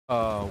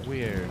Oh,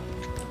 weird.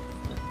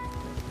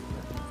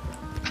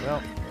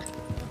 Well,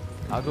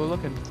 I'll go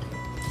looking.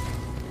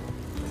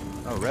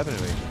 Oh, revenue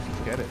agent.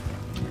 Let's get it.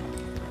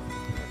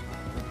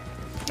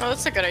 Oh,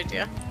 that's a good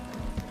idea.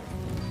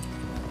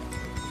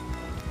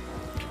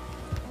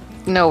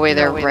 No way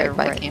they're right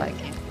by camp.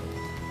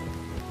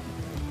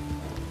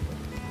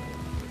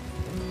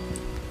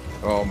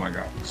 Oh my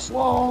god.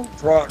 Slow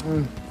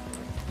trotting.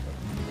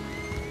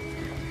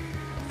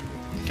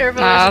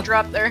 Careful, there's a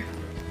drop there.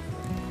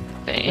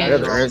 Yeah,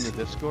 there is. In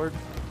the Discord?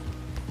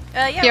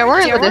 Yeah, we're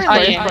in the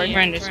Discord.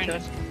 We're in Discord.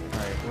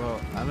 Alright, well,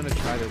 I'm gonna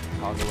try to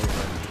toggle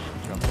over and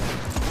jump in.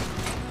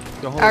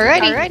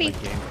 Alrighty. My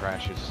game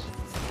crashes.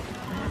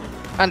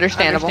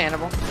 Understandable.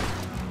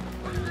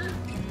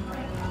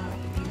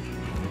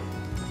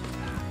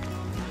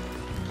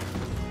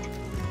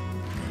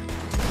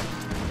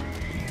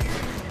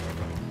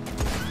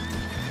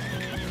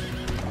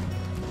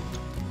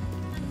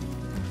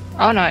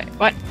 Oh no,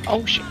 what?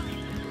 Oh shit.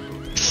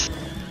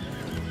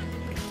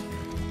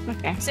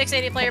 Okay.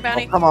 680 player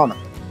bounty. Oh, come on.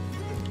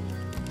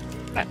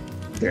 What?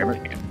 Damn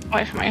it.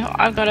 Wait for me.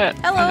 I've got it.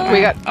 Hello. We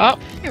got. Oh.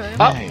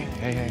 Oh. Hey.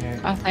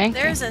 Oh, thank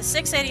you. There's a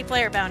 680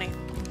 player bounty.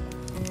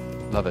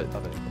 Love it.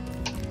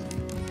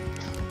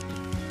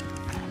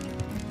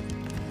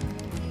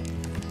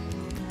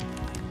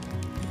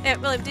 Yeah,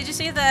 William, did you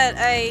see that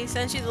I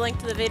sent you the link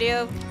to the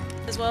video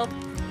as well?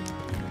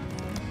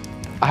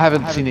 I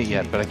haven't seen it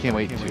yet, but I can't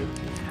wait to.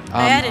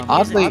 I added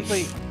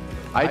oddly,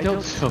 I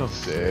don't feel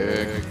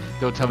sick.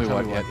 Don't tell me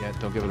what yet.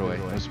 Don't give it away.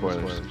 No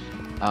spoilers.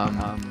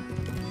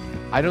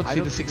 I don't see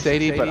the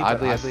 680, but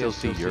oddly I still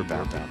see your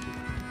bounty.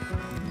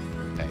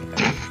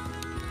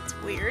 It's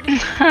weird.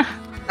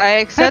 I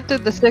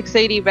accepted the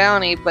 680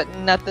 bounty, but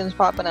nothing's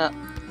popping up.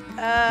 We're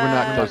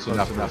not close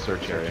enough in the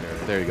search area.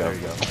 There you go.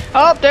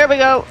 Oh, there we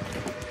go.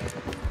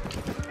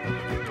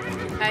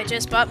 I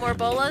just bought more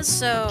bolas,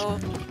 so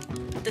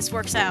this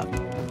works out.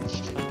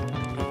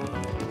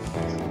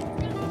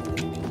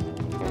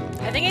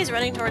 I think he's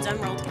running towards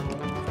Emerald.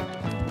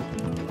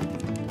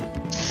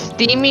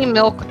 Steamy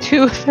Milk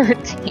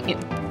 213.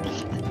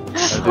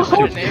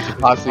 There's a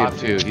posse of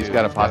 2. He's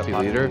got a posse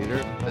leader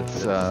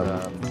that's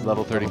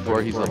level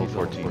 34. He's level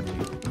 14.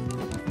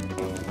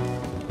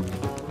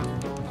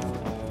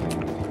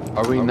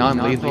 Are we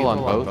non-lethal on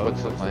both?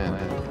 What's the plan?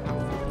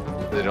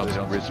 They don't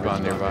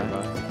respawn nearby?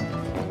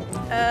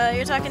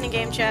 You're talking in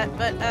game chat,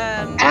 but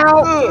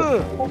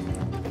Ow!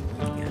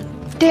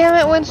 Damn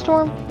it,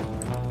 Windstorm.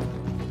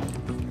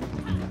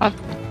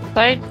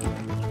 They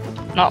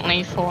not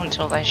lethal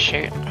until they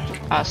shoot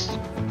us.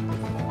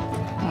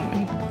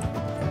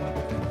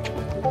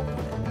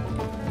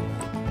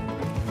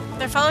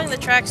 they're following the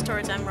tracks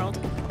towards Emerald.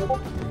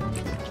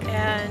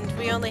 And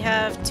we only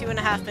have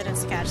 2.5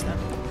 minutes to catch them.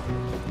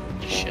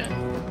 Shit.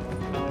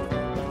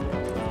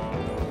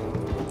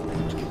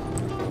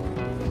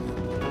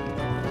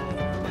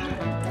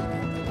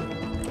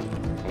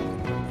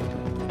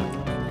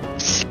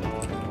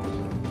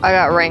 I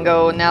got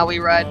Rango, now we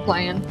ride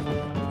plan.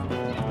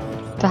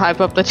 To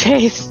hype up the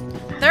chase.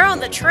 They're on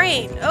the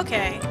train.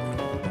 Okay.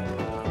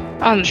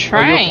 On the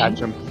train?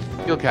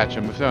 You'll catch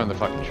them. If they're on the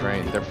fucking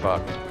train, they're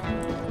fucked.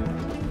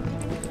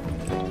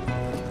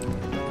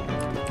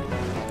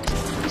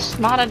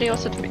 Smart idea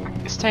also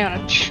to stay on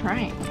a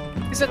train.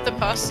 Is it the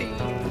posse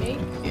mate?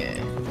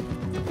 Yeah.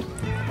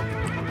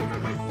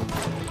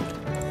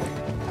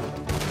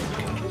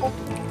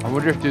 I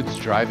wonder if dude's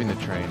driving the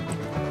train.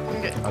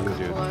 Okay. Other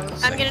dude.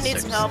 I'm gonna need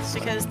some help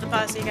because the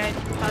posse leader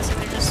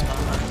just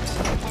spawned.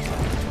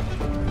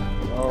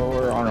 Oh,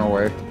 we're on our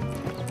way.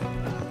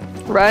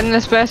 Riding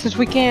as fast as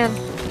we can.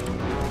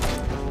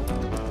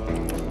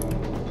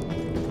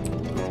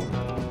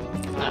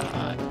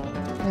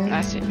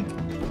 I see.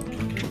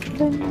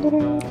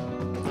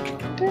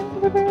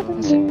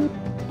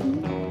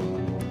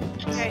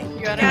 Okay,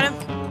 You got him?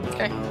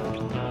 Okay.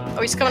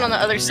 Oh, he's coming on the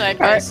other side,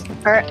 guys.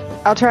 Alright,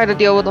 I'll try to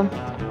deal with him.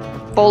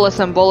 Bolus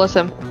him,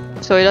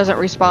 so he doesn't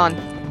respawn.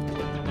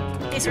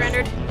 He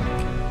surrendered.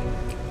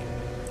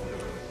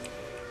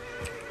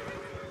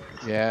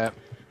 Yeah.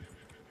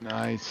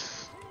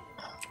 Nice.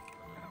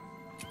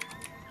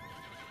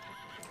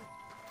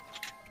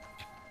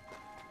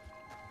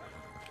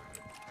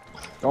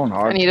 Going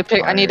hard.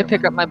 I need to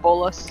pick up my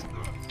bolus.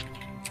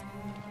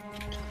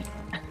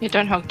 You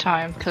don't have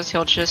time because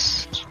he'll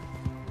just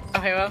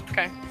yeah.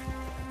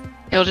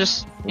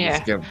 Just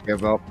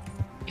give up.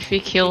 If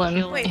you kill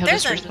him, Wait, he'll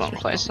just respawn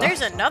closer.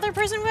 There's another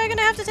prison we're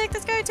gonna have to take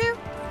this guy to?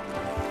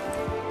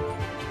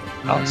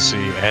 I don't see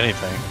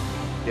anything.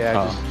 Yeah,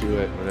 just do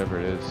it, whatever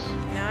it is.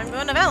 Now I'm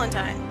going to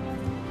Valentine.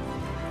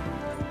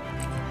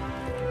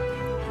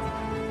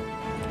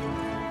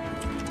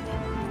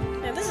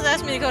 Man, this has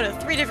asked me to go to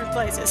 3 different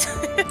places.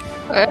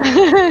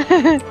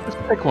 Just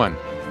pick one.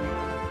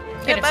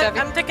 Yep,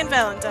 I'm picking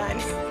Valentine.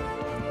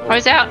 Oh,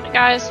 he's out,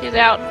 guys. He's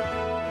out.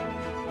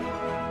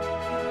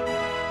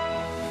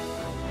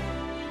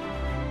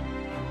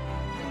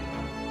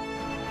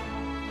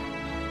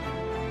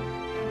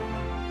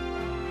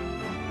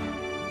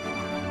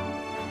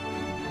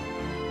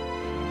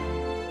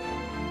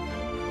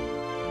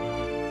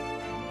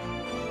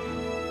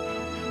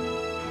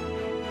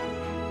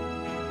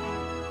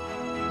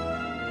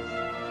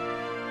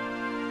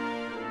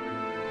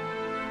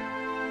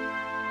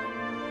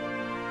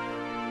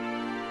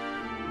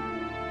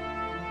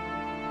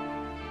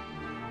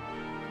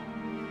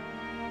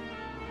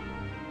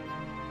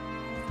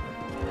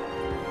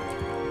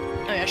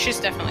 Oh yeah, she's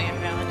definitely in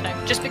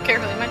Valentine. Just be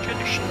careful, you might try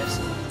to shoot us.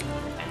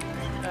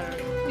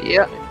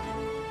 Yep. Be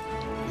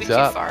He's too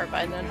up. far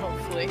by then,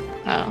 hopefully.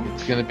 No.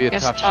 It's gonna be a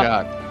Guess tough tough.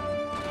 shot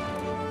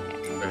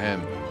for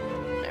him.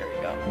 There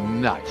we go.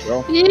 Nice.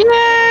 Well,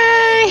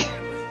 Yay!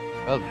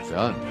 Well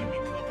done.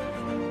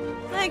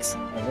 Thanks.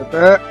 and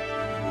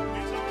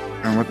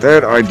with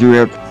that, I do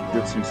have to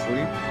get some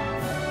sleep.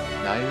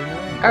 Now you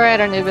know.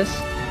 Alright, Anubis.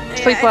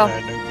 Sleep Yeah, well.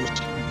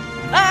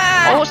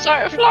 Ah! Oh,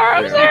 sorry, Flora,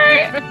 I'm sorry.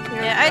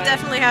 Yeah, I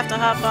definitely have to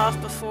hop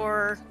off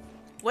before...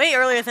 Way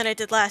earlier than I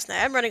did last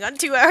night. I'm running on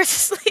 2 hours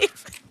of sleep.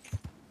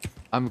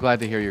 I'm glad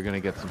to hear you're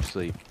gonna get some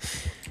sleep.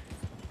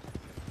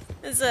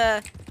 It's,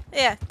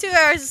 yeah, 2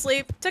 hours of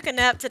sleep. Took a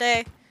nap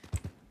today.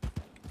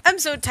 I'm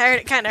so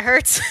tired it kind of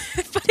hurts,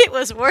 but it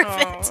was worth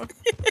Aw. it.